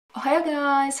Hi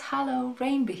guys, hello,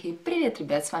 Rainby. Привет,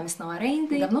 ребят, с вами снова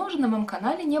Rainby. Давно уже на моем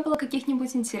канале не было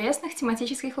каких-нибудь интересных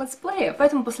тематических летсплеев,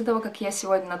 поэтому после того, как я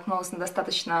сегодня наткнулась на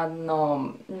достаточно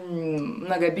одно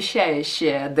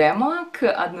многообещающее демо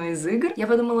к одной из игр, я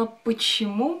подумала,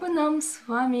 почему бы нам с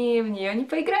вами в нее не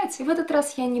поиграть. И в этот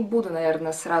раз я не буду,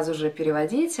 наверное, сразу же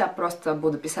переводить, а просто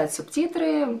буду писать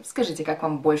субтитры. Скажите, как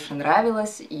вам больше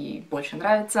нравилось и больше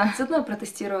нравится. Заодно я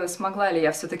протестирую, смогла ли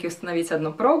я все-таки установить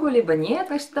одну прогу, либо нет,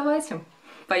 так что давайте,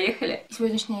 поехали!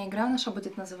 Сегодняшняя игра наша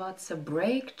будет называться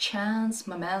Break Chance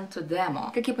Memento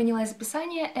Demo. Как я поняла из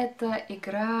описания, это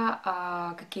игра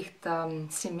о каких-то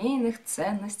семейных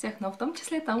ценностях, но в том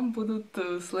числе там будут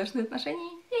слэшные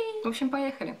отношения. В общем,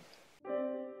 поехали!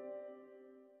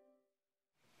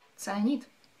 Цианид.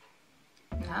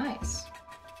 Найс.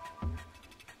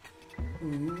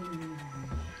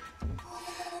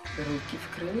 Руки в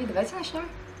крови. Давайте начнем.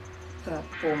 Так,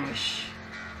 помощь.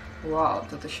 Вау,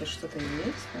 тут еще что-то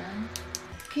есть, да?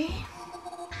 Окей.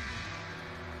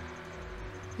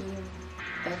 И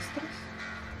экстрас.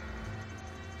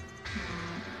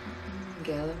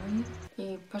 Gallery.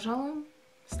 И, пожалуй,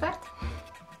 старт.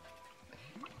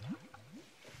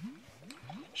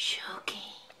 Щеки.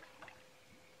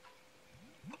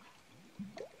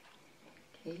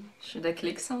 Окей. Should I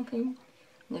click something?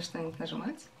 Мне что-нибудь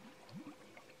нажимать?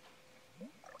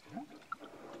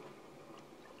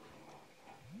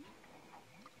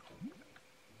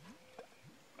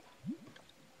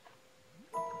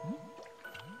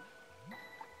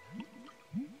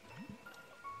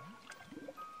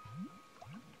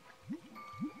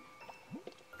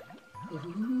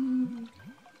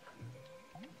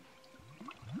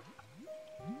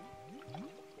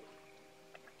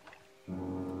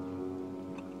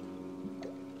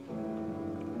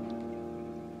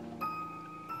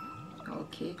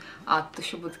 Окей. А тут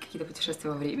еще будут какие-то путешествия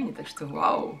во времени, так что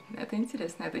вау, это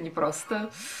интересно, это не просто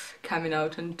coming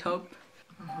out on top.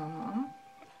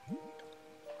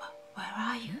 Where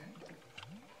are you?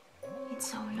 It's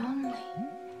so lonely.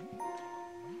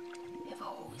 If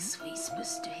always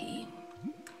whispers to him,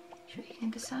 sure he can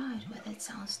decide whether it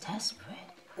sounds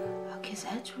desperate or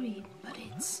accusatory, but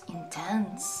it's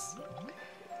intense.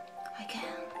 I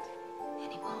can't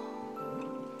anymore.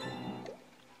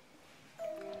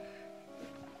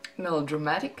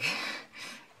 Melodramatic.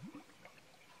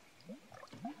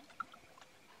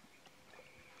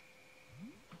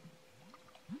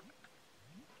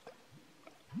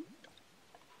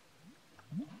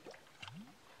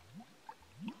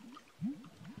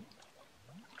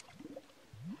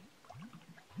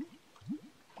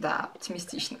 Да,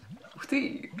 оптимистично. Ух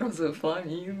ты, розовый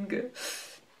фламинго.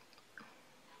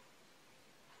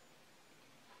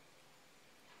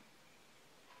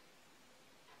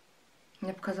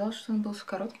 Мне показалось, что он был с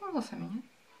короткими волосами, нет?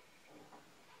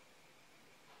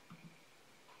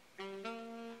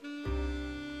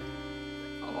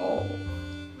 О,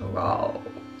 вау,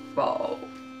 вау.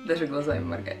 Даже глазами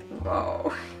моргает.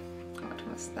 Вау. What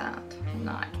was that?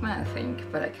 Nightmare, I think,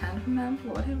 but I can't remember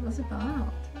what it was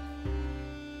about.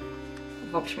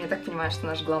 В общем, я так понимаю, что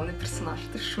наш главный персонаж —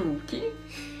 это Шуки.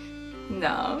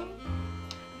 No.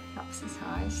 That's his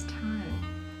highest time.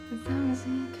 But that was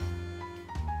it.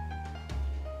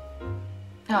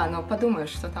 А, ну подумаешь,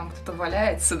 что там кто-то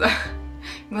валяется, да?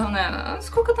 Главное,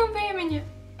 сколько там времени?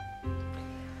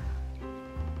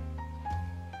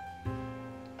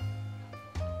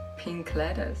 Pink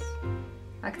letters.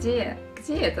 А где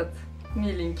этот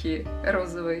миленький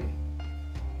розовый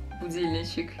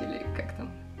будильничек или как там?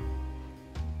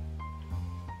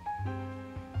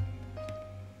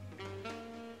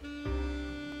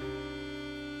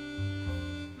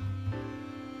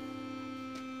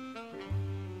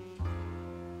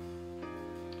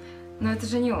 Но это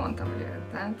же не он там живет,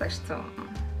 да? Так что...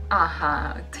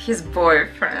 Ага, his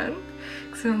boyfriend.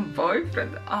 Some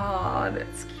boyfriend. Ah,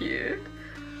 that's cute.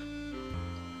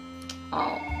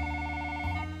 Oh.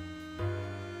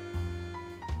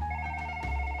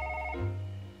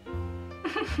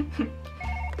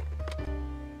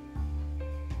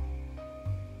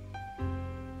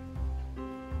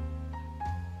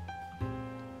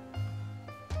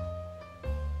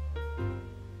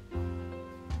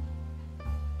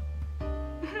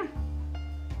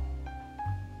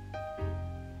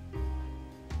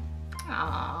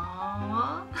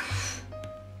 Aww.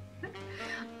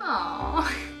 Aww.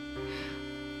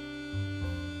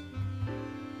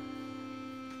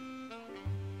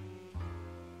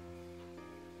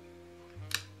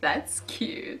 That's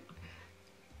cute.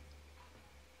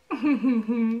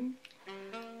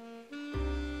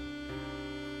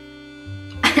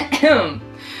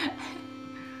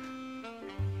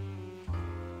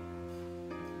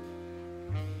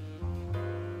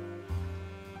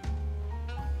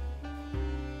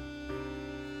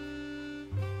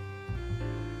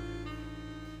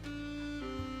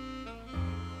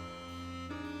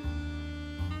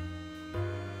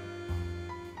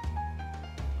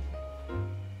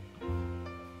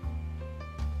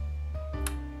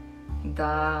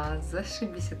 Да,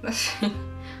 зашибись отношения.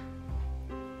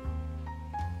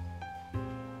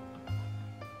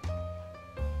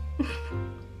 Ну,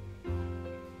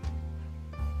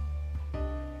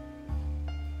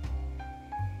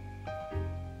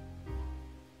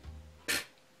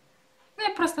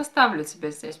 я просто оставлю тебя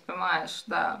здесь, понимаешь,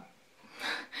 да.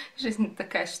 Жизнь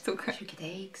такая штука.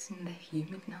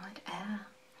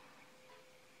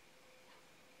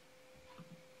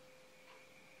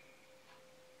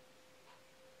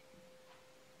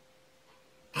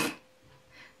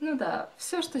 Ну да,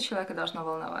 все, что человека должно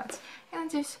волновать. Я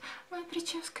надеюсь, моя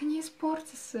прическа не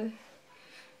испортится.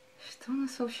 Что у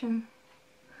нас, в общем...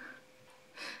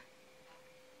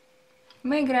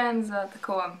 Мы играем за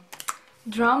такого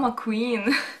драма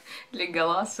queen для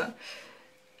голоса.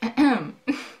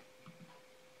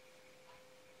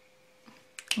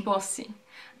 Bossy.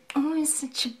 Oh, he's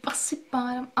such a bossy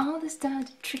bottom. All the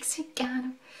dirty tricks he got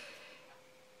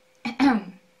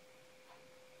him.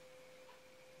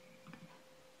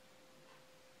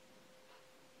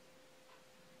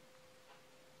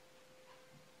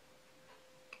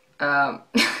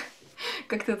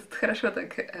 Как-то тут хорошо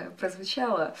так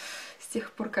прозвучало с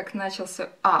тех пор, как начался...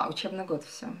 учебный год,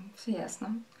 все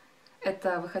ясно.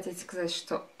 Это вы хотите сказать,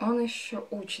 что он еще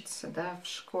учится, да, в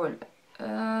школе?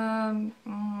 There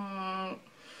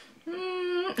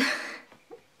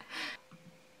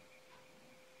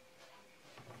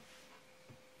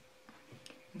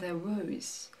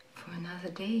worries for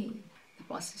another day. The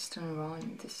buses turn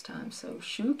around this time, so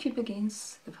Shuki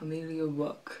begins the familiar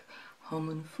work. Home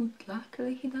on foot,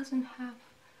 luckily he doesn't have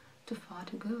too far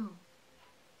to go.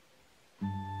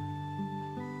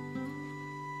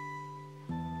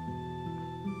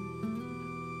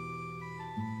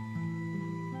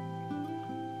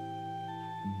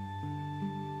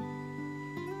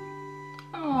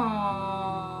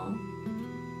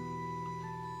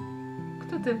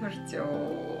 Кто-то его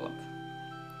ждет.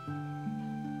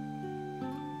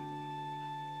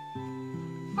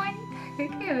 Ой, какая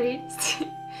прелесть.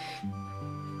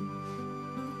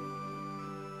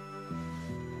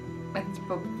 Это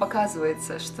типа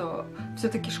показывается, что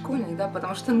все-таки школьник, да,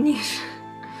 потому что он ниже.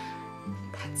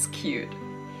 That's cute.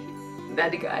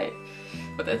 That guy.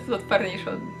 Вот этот вот парниш,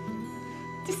 он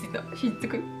действительно очень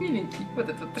такой миленький. Вот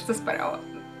это вот, что справа.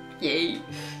 Ей.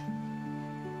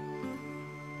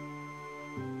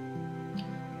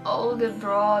 Older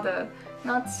brother,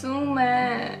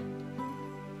 Natsume.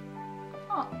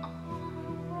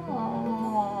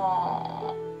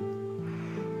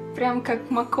 Прям как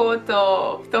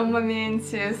Макото в том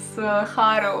моменте с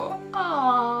Хару.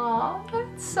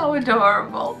 That's so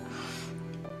adorable.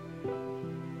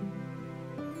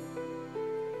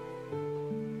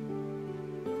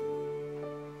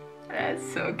 That's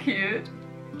so cute.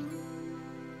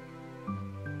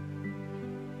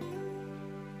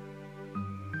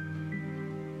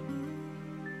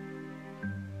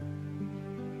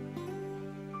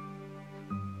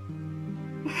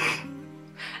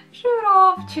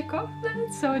 Жирафчиков,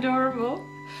 that's so adorable.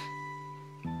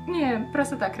 Не,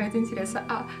 просто так, ради интереса.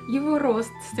 Его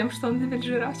рост с тем, что он любит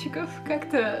жирафчиков,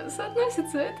 как-то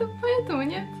соотносится, это поэтому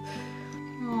нет?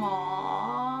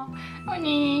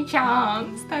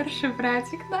 Oni-chan, старший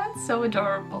братик, that's so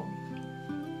adorable.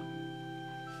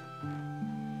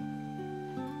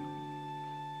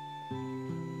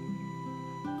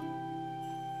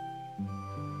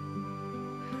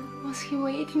 Was he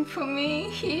waiting for me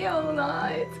here all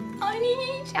night?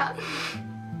 Oni-chan.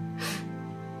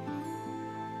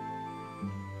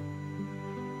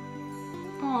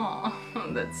 Oh,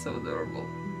 that's so adorable.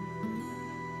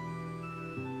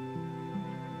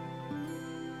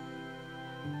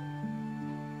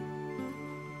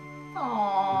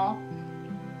 Oh.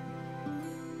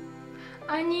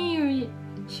 Они...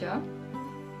 Чё?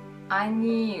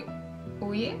 Они...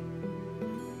 Уи?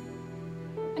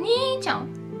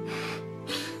 Они-чан.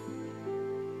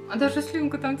 Даже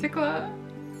слюнка там текла.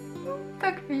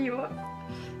 Так мило.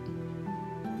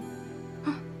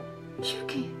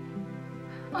 Shuki.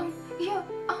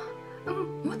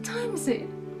 What time is it?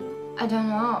 I don't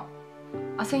know.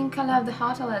 I think I left the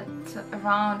hotel at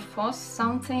around 4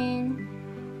 something.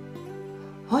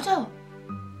 Hotel?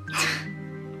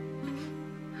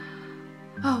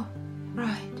 Oh,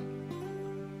 right.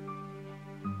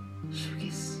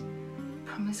 Shuki's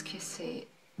promiscuity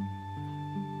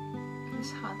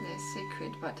is hardly a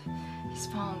secret, but he's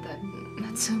found that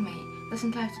Natsume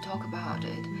doesn't like to talk about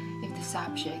it if the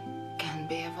subject can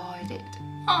be avoided.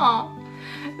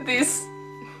 This,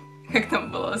 как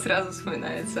там было, сразу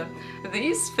вспоминается.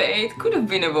 This fate could have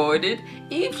been avoided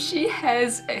if she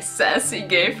has a sassy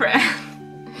gay friend.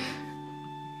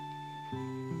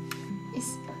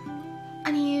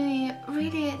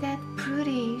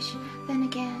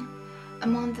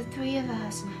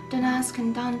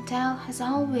 has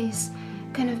always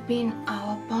kind of been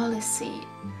our policy.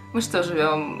 Мы что,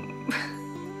 живем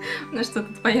на что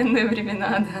тут военные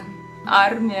времена, да?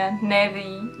 Армия,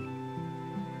 Navy.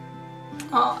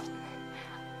 Oh,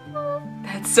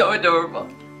 that's so adorable.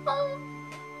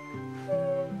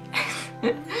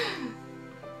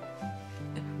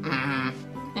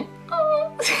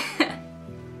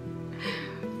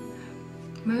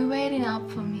 Were you waiting up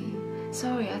for me?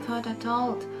 Sorry, I thought I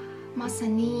told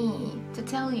Masani to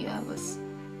tell you I was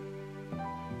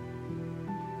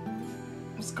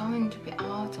going to be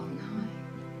out all night.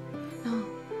 No,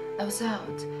 I was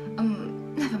out.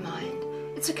 Never mind.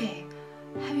 It's okay.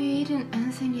 Have you eaten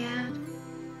anything yet?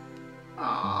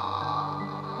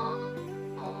 Oh.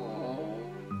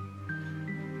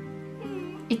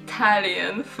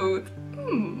 Italian food.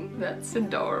 That's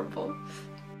adorable.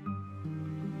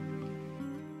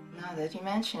 Now that you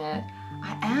mention it,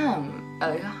 I am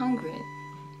a little hungry.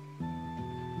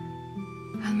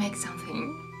 I'll make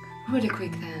something really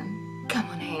quick then. Come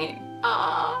on in.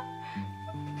 Ah,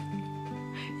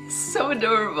 so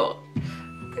adorable.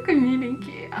 Такой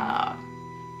миленький.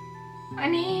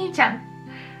 Oni-chan.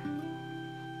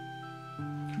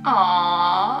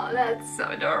 Aw, that's so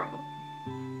adorable.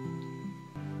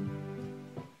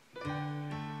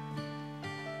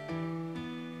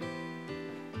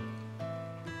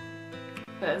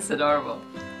 That's adorable.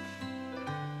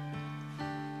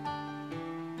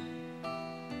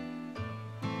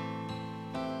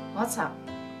 What's up?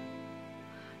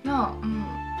 No,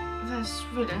 there's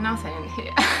really nothing in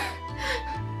here.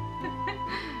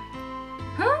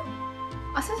 Huh?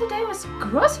 I thought today was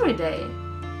grocery day.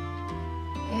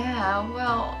 Yeah,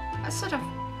 well, I sort of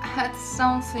had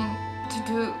something to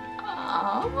do.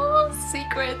 Oh,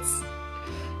 secrets.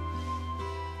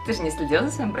 Ты же не следил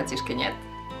за своим братишкой, нет?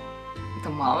 Это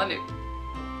мало ли.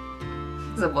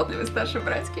 Заботливые старшие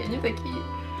братьки, они такие.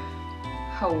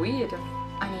 How weird.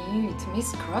 I need you to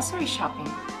miss grocery shopping.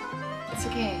 It's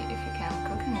okay if you can't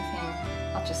cook anything.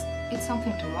 I'll just eat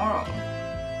something tomorrow.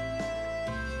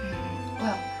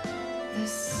 Well,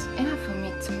 there's enough for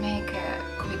me to make a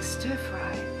quick stir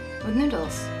fry with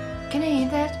noodles. Can I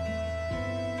eat that?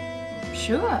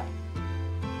 Sure.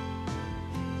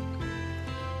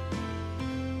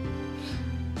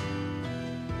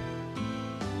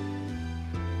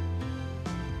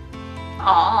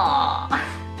 Aww.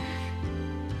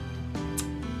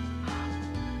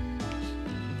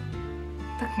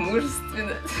 Так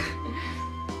мужественно.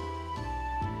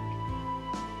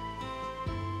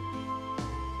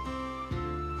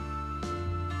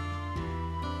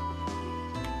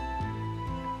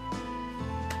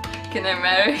 Can I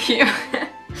marry you?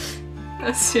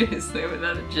 No, seriously,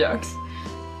 without the jokes.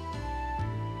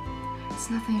 It's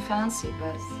nothing fancy,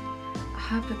 but I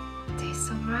hope it tastes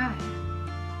alright.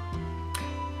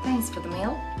 Thanks for the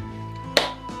meal.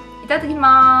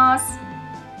 Itadakimasu.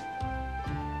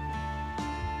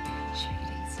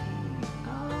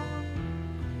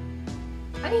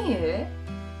 Honey,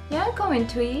 you're going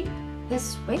to eat?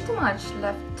 There's way too much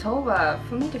left over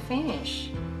for me to finish.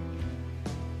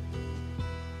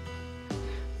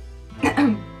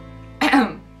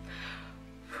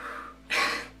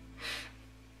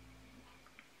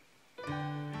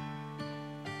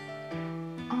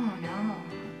 Oh no,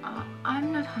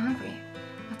 I'm not hungry.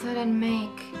 I thought I'd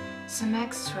make some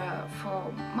extra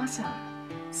for Masa,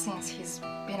 since he's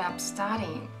been up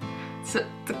studying. So,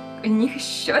 у них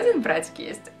еще один братик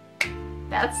есть.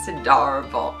 That's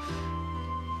adorable.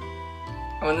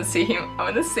 I wanna see him. I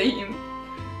wanna see him.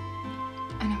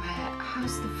 Anyway,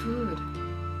 how's the food?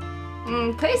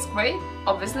 Tastes great,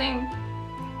 obviously.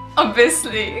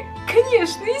 Obviously.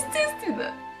 Конечно,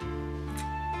 естественно.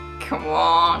 Come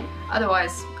on.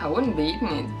 Otherwise, I wouldn't be eating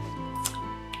it.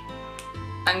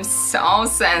 I'm so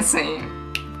sassy.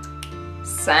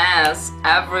 Sass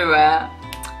everywhere.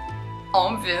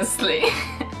 Obviously.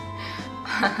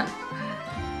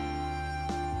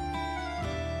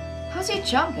 How's your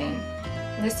job been?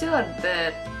 You're still at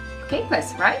the cake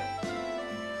place, right?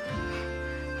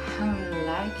 I don't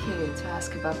like you to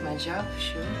ask about my job,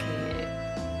 Shuki.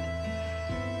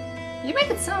 You make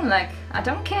it sound like I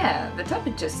don't care. The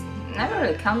topic just never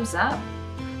really comes up.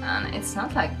 And it's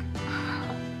not like...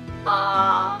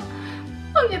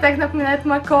 Он мне так напоминает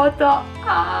Makoto.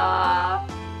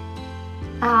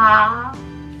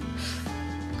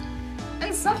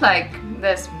 It's not like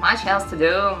there's much else to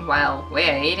do while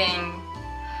we're eating.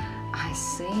 I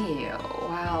see.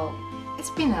 Well,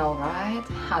 it's been alright,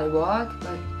 hard work,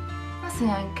 but nothing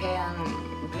I can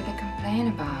really complain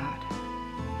about.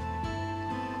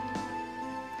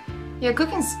 Your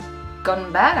cooking's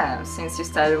gotten better since you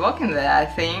started working there, I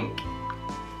think.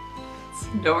 It's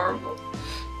adorable.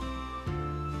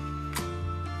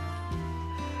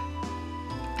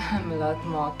 I'm a lot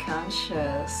more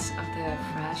conscious of the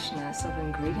freshness of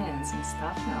ingredients and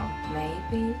stuff now.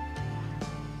 Maybe?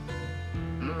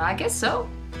 I guess so.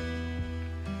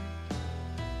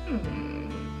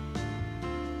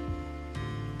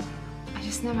 I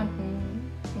just never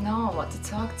know what to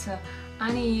talk to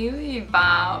Annie Yui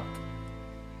about.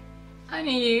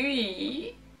 Annie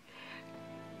Yui.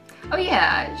 Oh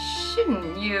yeah,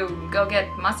 shouldn't you go get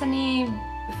Masani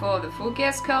before the food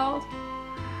gets cold?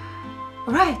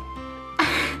 Right.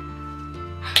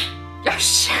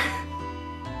 Yosh.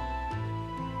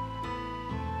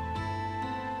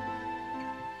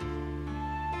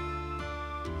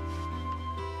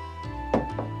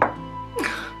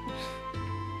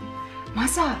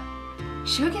 Masa,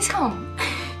 Shugi's home.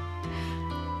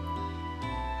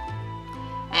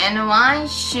 And why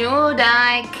should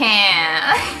I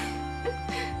care?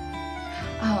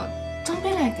 Oh, don't be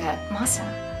like that, Masa.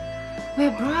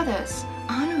 We're brothers,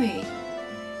 aren't we?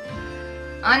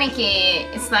 Aniki,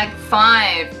 it's like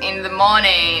 5 in the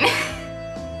morning.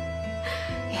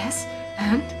 Yes,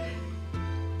 and?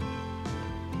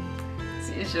 As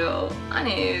usual,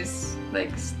 Annie is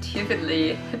like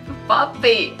stupidly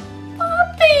puppy.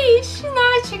 She's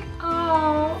not like,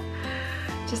 oh,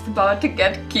 just about to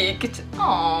get kicked.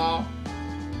 Oh.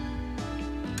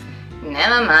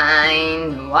 Never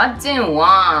mind. What do you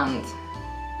want?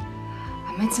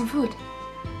 I made some food.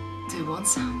 Do you want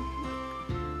some?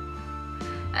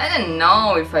 I don't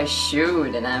know if I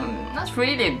should, and I'm not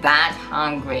really that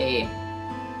hungry.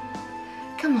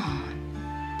 Come on,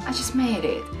 I just made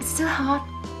it. It's still hot.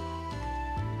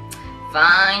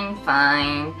 Fine,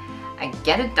 fine. I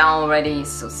get it already,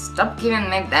 so stop giving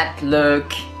me that look.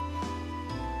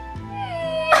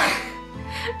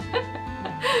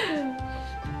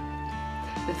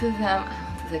 The two of them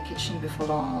went to the kitchen before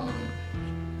long.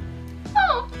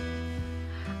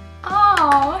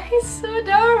 Oh, he's so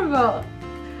adorable.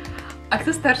 А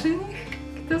кто старше из них?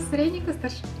 Кто средний, кто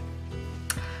старше?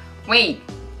 Wait,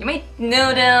 you made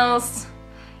noodles?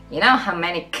 You know how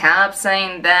many carbs are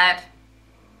in that?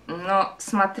 Но,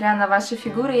 смотря на ваши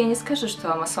фигуры, я не скажу, что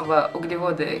вам особо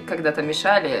углеводы когда-то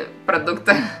мешали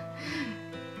продукты.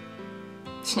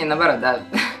 Точнее, наоборот, да.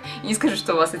 Я не скажу,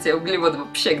 что у вас эти углеводы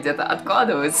вообще где-то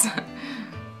откладываются.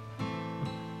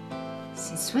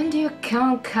 Since when do you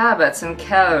count carbs and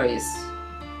calories?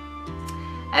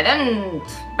 I don't,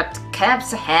 but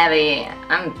carbs are heavy.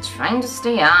 I'm trying to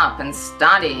stay up and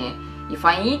study. If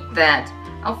I eat that,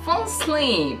 I'll fall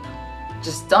asleep.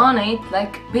 Just don't eat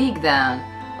like a pig then.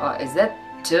 Or is that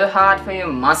too hard for you,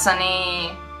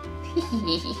 Masani?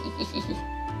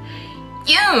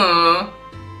 You!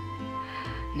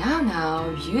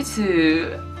 No, you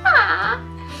too. Ah.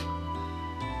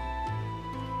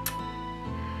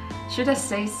 Should I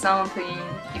say something?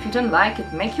 If you don't like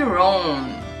it, make your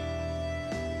own.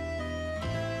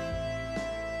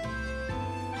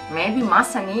 Maybe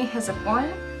Masani has a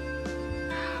point?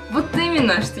 Вот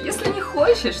именно, что если не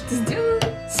хочешь, то сделай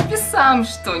себе сам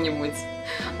что-нибудь.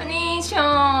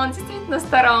 Ничего, он действительно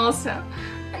старался.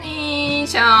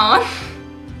 Ничего.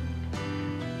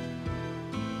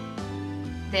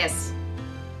 This.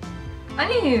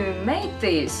 Они made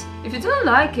this. If you don't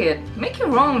like it, make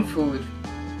your own food.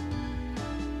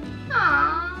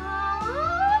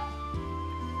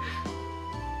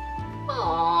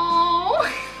 Oh.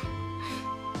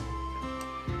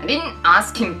 I didn't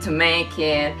ask him to make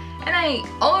it, and I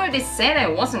already said I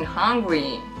wasn't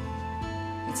hungry.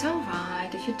 It's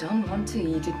alright if you don't want to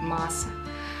eat it, Masa.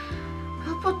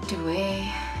 I'll put it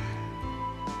away.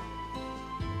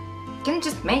 Can you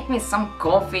just make me some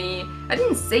coffee? I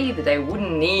didn't say that I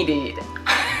wouldn't need it.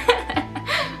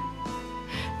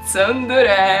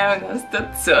 Tsundere, у нас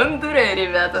тут tsundere,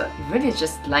 ребята. You really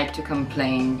just like to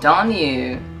complain, don't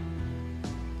you?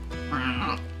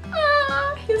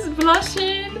 He's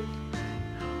blushing.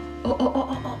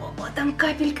 Oh, там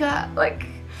капелька. Like,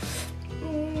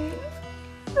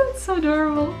 that's so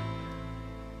adorable.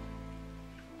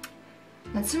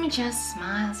 Natsumi just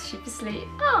smiles sheepishly.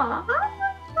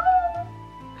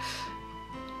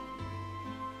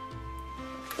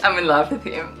 I'm in love with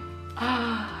him.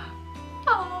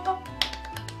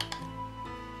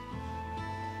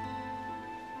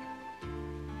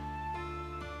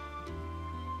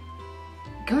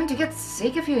 Going to get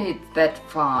sick if you eat that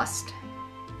fast.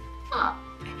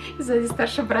 Сзади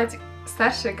старший братик.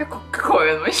 Старший,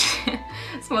 какой он вообще?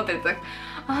 Смотрит так.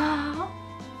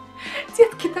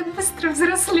 Детки так быстро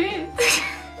взрослеют.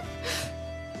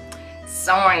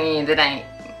 Sorry that I'm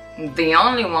the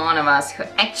only one of us who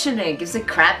actually gives a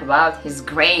crap about his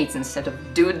grades instead of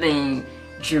doodling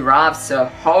giraffes or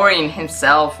whoring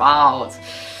himself out.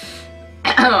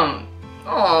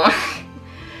 Oh.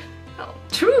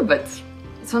 true, but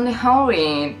it's only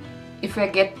hurry if I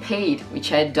get paid,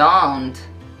 which I don't.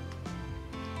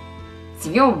 So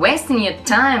you're wasting your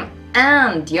time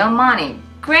and your money.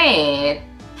 Great!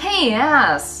 Hey,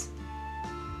 yes!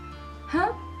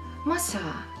 Huh? Masa,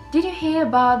 did you hear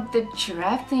about the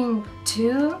giraffe thing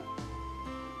too?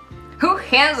 Who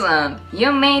hasn't?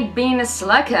 You made being a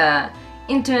slacker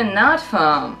into an art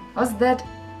form. Was that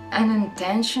an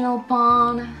intentional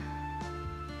pun?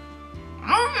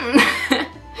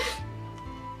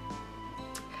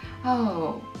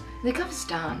 Oh, the cup's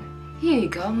done. Here you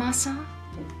go, Masa.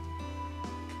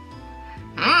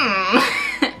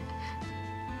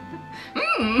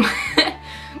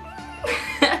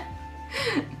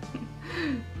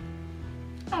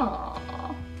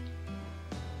 Aww.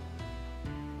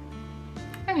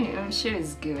 I mean, I'm sure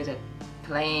he's good at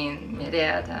playing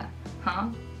mediator, huh?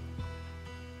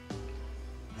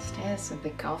 There's a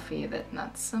big coffee that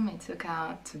Natsumi took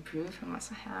out to brew for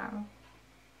Masahiro.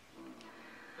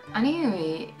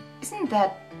 Anyway, isn't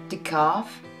that the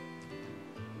cough?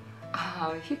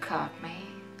 Oh, you caught me.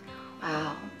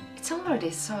 Wow, it's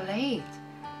already so late.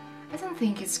 I don't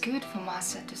think it's good for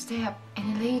Masa to stay up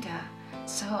any later,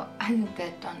 so I did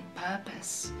that on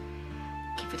purpose.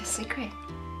 Keep it a secret,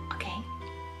 okay?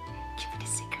 Keep it a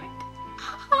secret.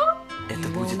 Это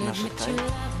будет наша тайна.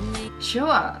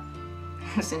 Sure,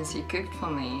 since you cooked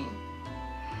for me.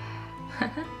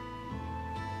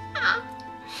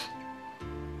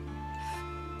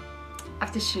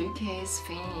 After Shuke's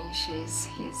finishes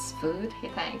his food, he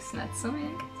thanks Natsumi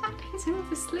and gets out his room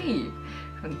to sleep.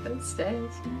 From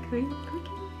downstairs, cooking.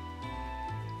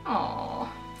 Aww.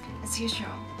 As usual,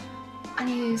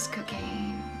 Anyu's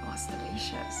cooking was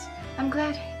delicious. I'm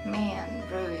glad me and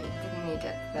Rui didn't need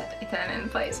that Italian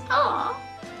place. Aww.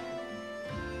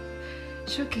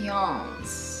 Shuki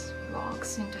yawns,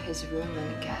 walks into his room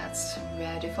and gets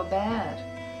ready for bed.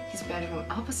 His bedroom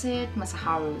opposite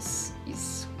Masaharu's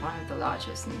is one of the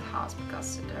largest in the house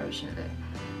because it originally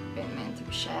been meant to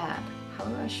be shared.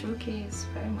 However, Shuki is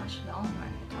very much alone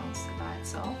when he turns the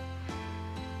lights off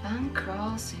and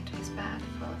crawls into his bed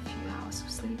for a few hours of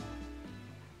sleep.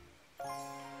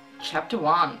 Chapter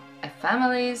 1. A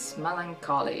Family's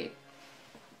Melancholy.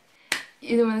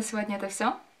 И думаю, на сегодня это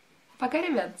все. Пока,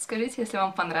 ребят. Скажите, если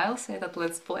вам понравился этот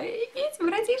летсплей. Идите,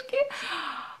 братишки.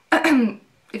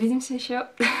 Увидимся еще.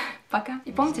 Пока.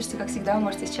 И помните, что, как всегда, вы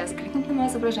можете сейчас кликнуть на мое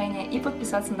изображение и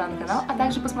подписаться на данный канал, а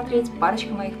также посмотреть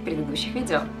парочку моих предыдущих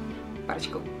видео.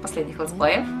 Парочку последних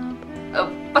летсплеев.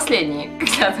 Последние,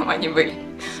 когда там они были.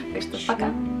 Так что пока.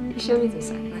 Еще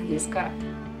увидимся. Надеюсь, скоро.